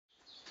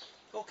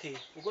Okay,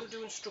 we're going to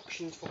do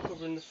instructions for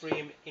covering the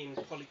frame in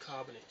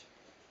polycarbonate.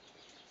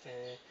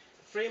 The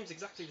frame's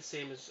exactly the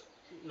same as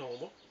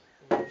normal.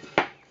 We've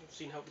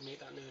seen how to make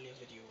that in an earlier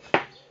video.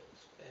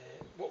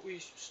 What we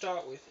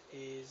start with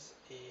is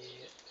a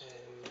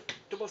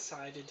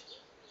double-sided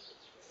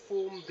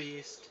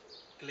foam-based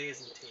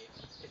glazing tape.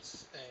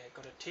 It's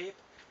got a tape.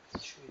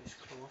 I'll show you this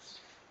close.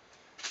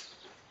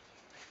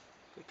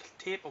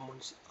 Tape on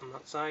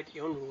that side.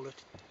 You unroll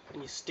it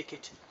and you stick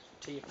it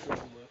to your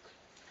framework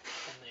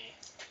on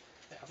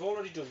there. I've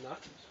already done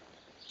that,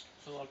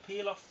 so I'll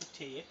peel off the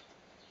tape.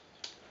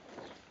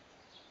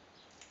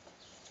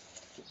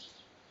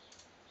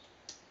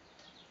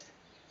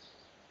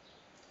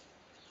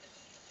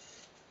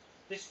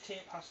 This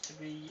tape has to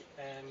be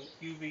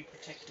UV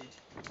protected,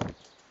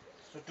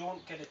 so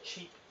don't get a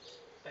cheap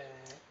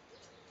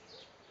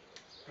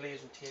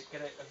glazing tape.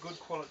 Get a good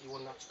quality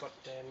one that's got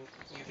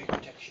UV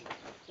protection.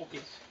 Okay,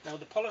 now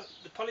the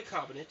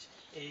polycarbonate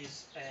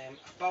is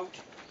about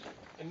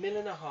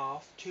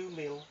 1.5 to 2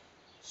 mil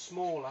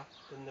smaller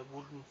than the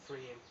wooden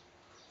frame.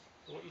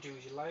 And what you do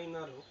is you line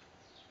that up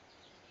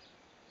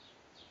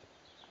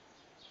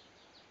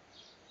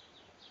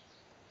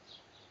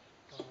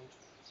and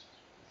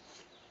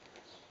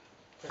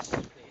press it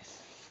in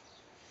place.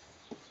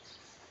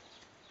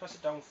 Press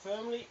it down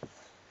firmly,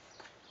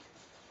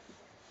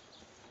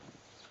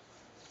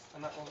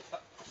 and that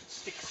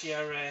sticks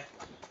your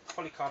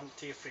polycarbonate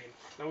to your frame.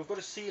 Now we've got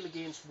to seal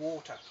against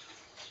water,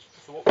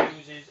 so what we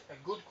use is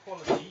a good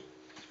quality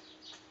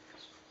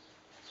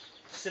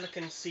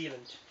silicon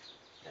sealant.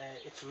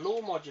 It's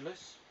low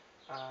modulus,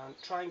 and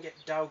try and get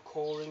Dow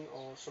coring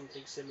or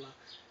something similar.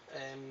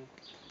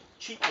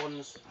 Cheap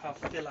ones have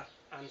filler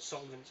and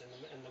solvents in them,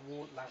 and they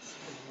won't last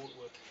and they won't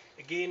work.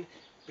 Again,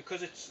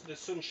 because the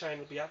sunshine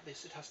will be at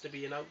this, it has to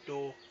be an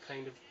outdoor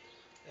kind of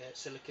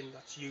silicon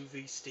that's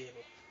UV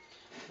stable.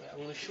 Right, I'm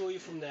going to show you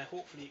from there.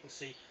 Hopefully you can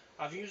see.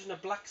 I've used a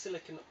black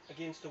silicon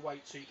against the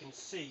white so you can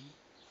see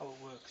how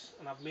it works,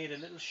 and I've made a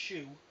little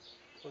shoe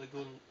for the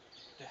gun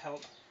to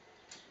help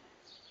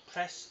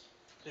press.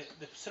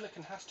 The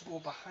silicon has to go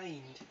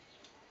behind.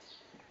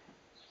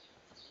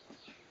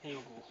 Here you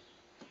go.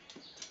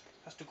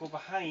 Has to go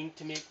behind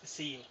to make the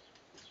seal.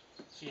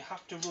 So you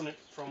have to run it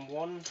from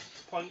one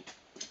point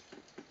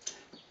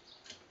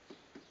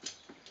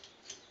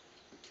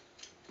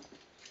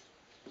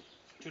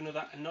to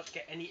another and not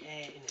get any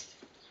air in it.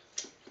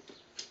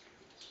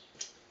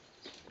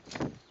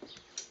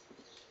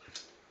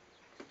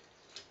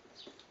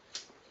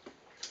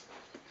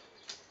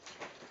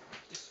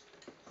 This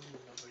gun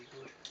is not very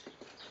good.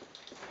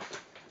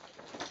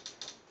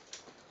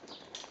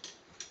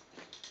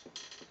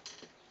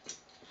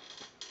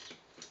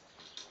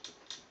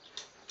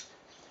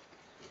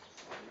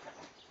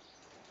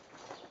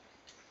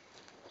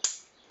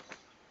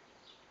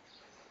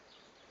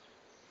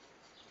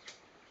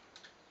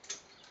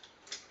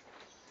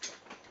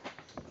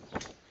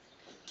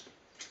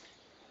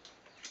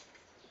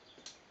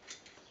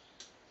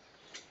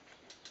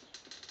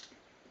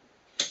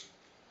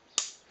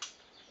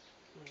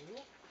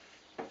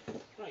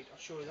 Right, I'll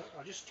show you that.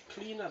 I'll just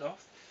clean that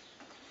off.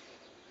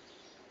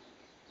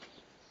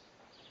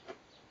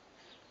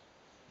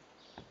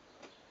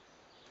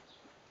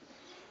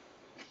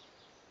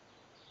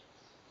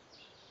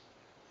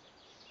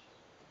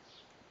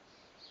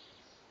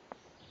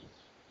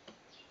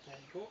 There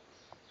you go.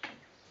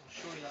 I'll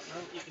show you that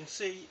now. You can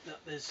see that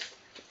there's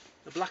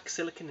the black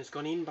silicon has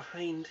gone in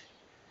behind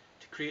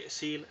to create a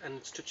seal, and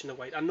it's touching the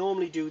white. I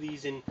normally do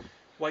these in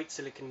white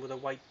silicon with a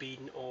white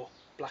beading or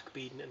black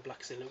beading and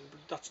black silicon.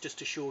 That's just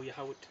to show you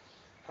how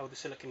the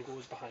silicon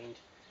goes behind.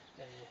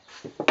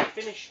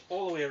 Finish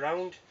all the way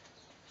around.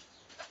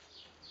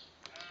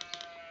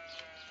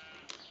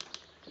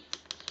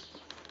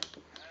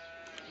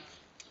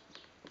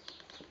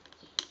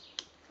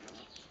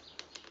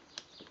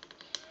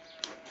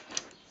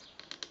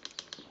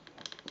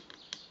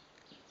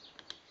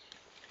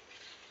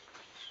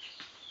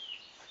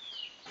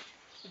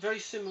 Very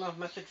similar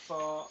method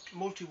for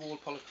multi-wall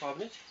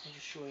polycarbonate. I'll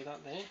just show you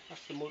that there.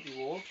 That's the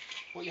multi-wall.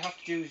 What you have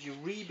to do is you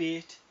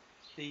rebate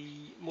the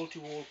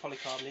multi-wall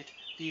polycarbonate,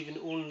 leaving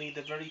only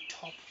the very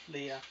top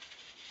layer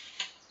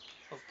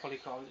of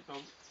polycarbonate. Now,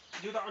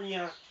 do that on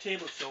your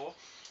table saw,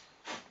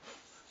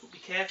 but be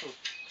careful.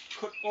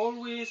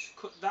 Always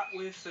cut that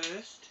way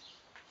first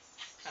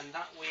and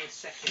that way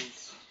second.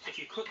 If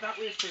you cut that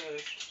way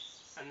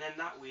first and then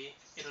that way,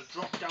 it'll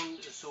drop down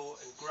to the saw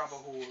and grab a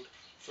hold.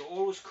 So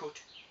always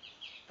cut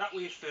that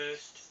way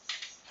first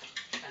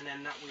and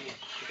then that way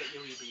to get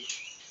your rebate.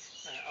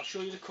 I'll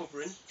show you the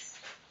covering.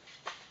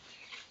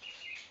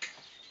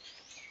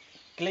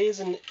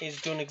 Glazing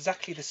is done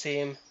exactly the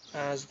same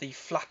as the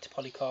flat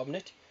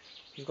polycarbonate.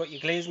 You've got your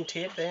glazing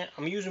tape there.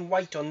 I'm using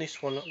white on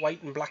this one,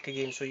 white and black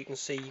again, so you can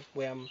see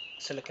where I'm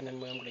silicon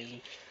and where I'm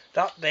glazing.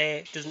 That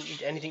there doesn't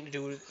need anything to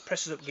do with it. It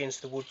presses up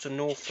against the wood, so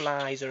no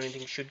flies or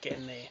anything should get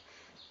in there.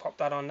 Pop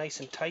that on nice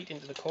and tight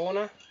into the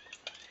corner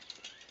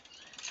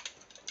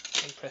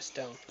and press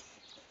down.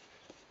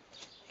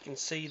 You can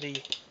see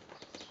the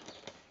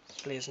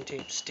glazing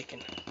tape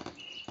sticking.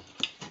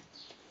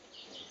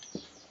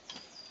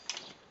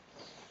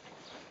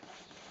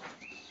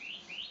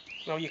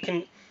 Now you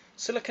can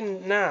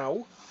silicon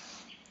now,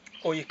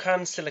 or you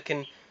can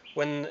silicon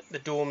when the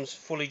dome's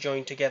fully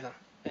joined together.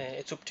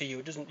 It's up to you,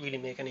 it doesn't really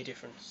make any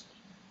difference.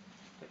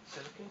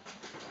 Silicon.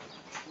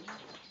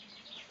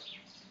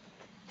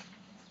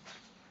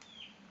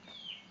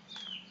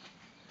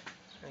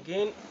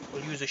 Again,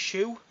 we'll use a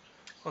shoe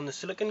on the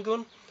silicon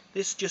gun.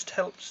 This just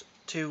helps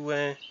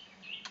to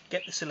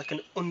get the silicon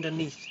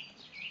underneath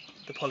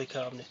the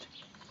polycarbonate.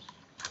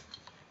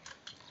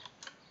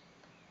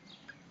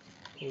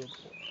 Here we go.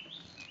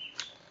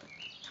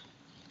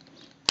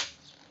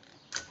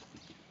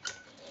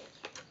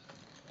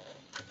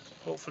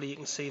 Hopefully you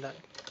can see that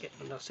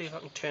getting under. I'll see if I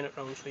can turn it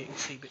around so you can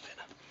see a bit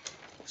better.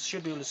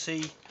 Should be able to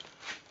see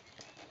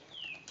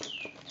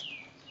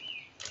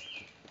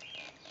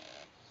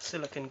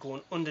silicon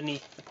going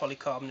underneath the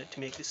polycarbonate to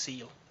make the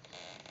seal.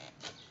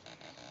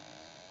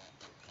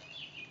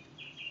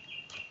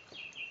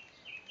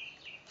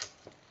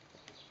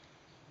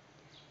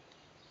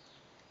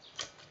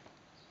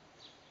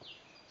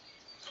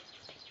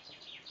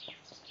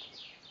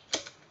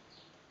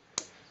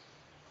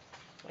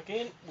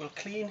 Again, we'll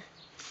clean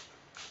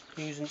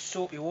using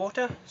soapy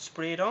water,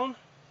 sprayed on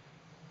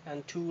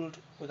and tooled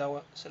with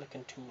our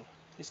silicon tool.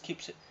 This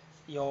keeps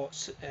your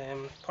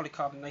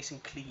polycarbonate nice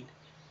and clean.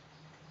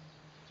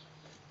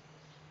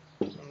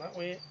 And that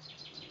way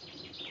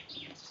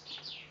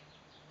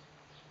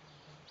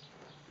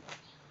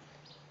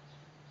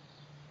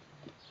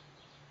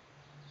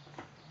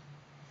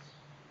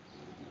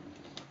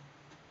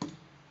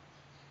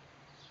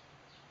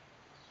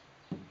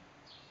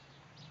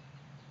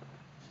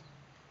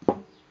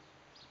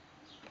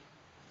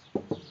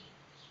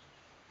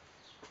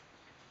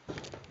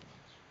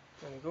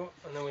there we go,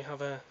 and then we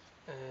have a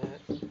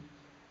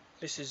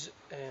this is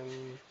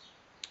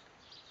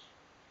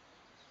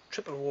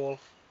triple wall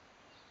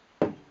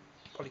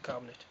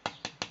polycarbonate.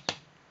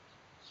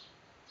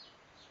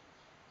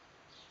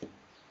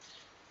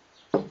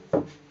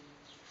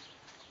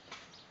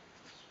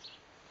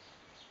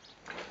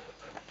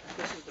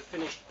 This is the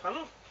finished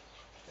panel,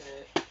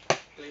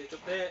 glazed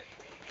up there.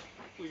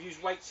 We've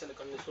used white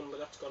silicone on this one, but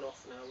that's gone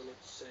off now and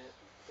it's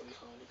fully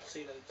hard. You can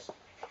see that it's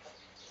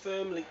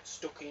firmly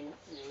stuck in,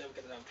 you'll never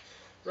get it out.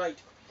 Right,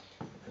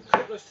 a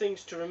couple of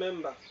things to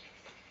remember.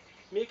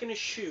 Making a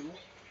shoe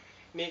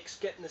makes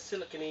getting the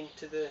silicone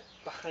into the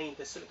behind.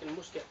 The silicone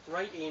must get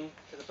right in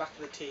to the back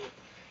of the tape.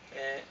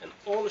 And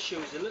all the shoe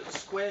is a little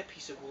square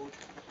piece of wood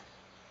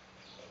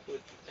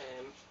with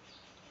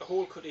a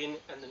hole cut in,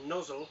 and the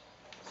nozzle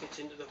fits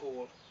into the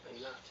hole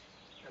like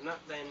that. And that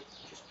then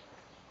just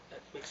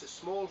makes a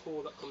small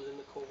hole that comes in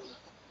the corner,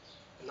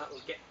 and that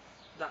will get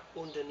that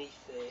underneath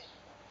there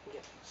and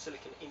get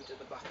silicone into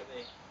the back of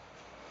there.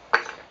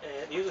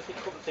 The other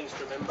couple of things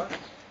to remember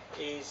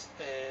is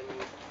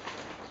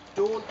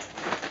don't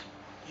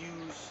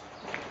use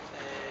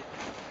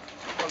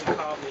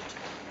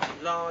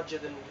polycarbonate larger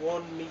than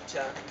 1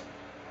 meter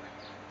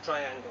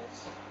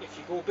triangles. If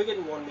you go bigger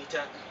than 1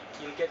 meter,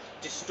 you'll get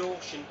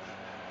distortion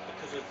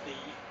because of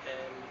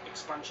the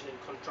expansion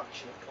and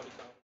contraction of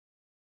polycarbonate.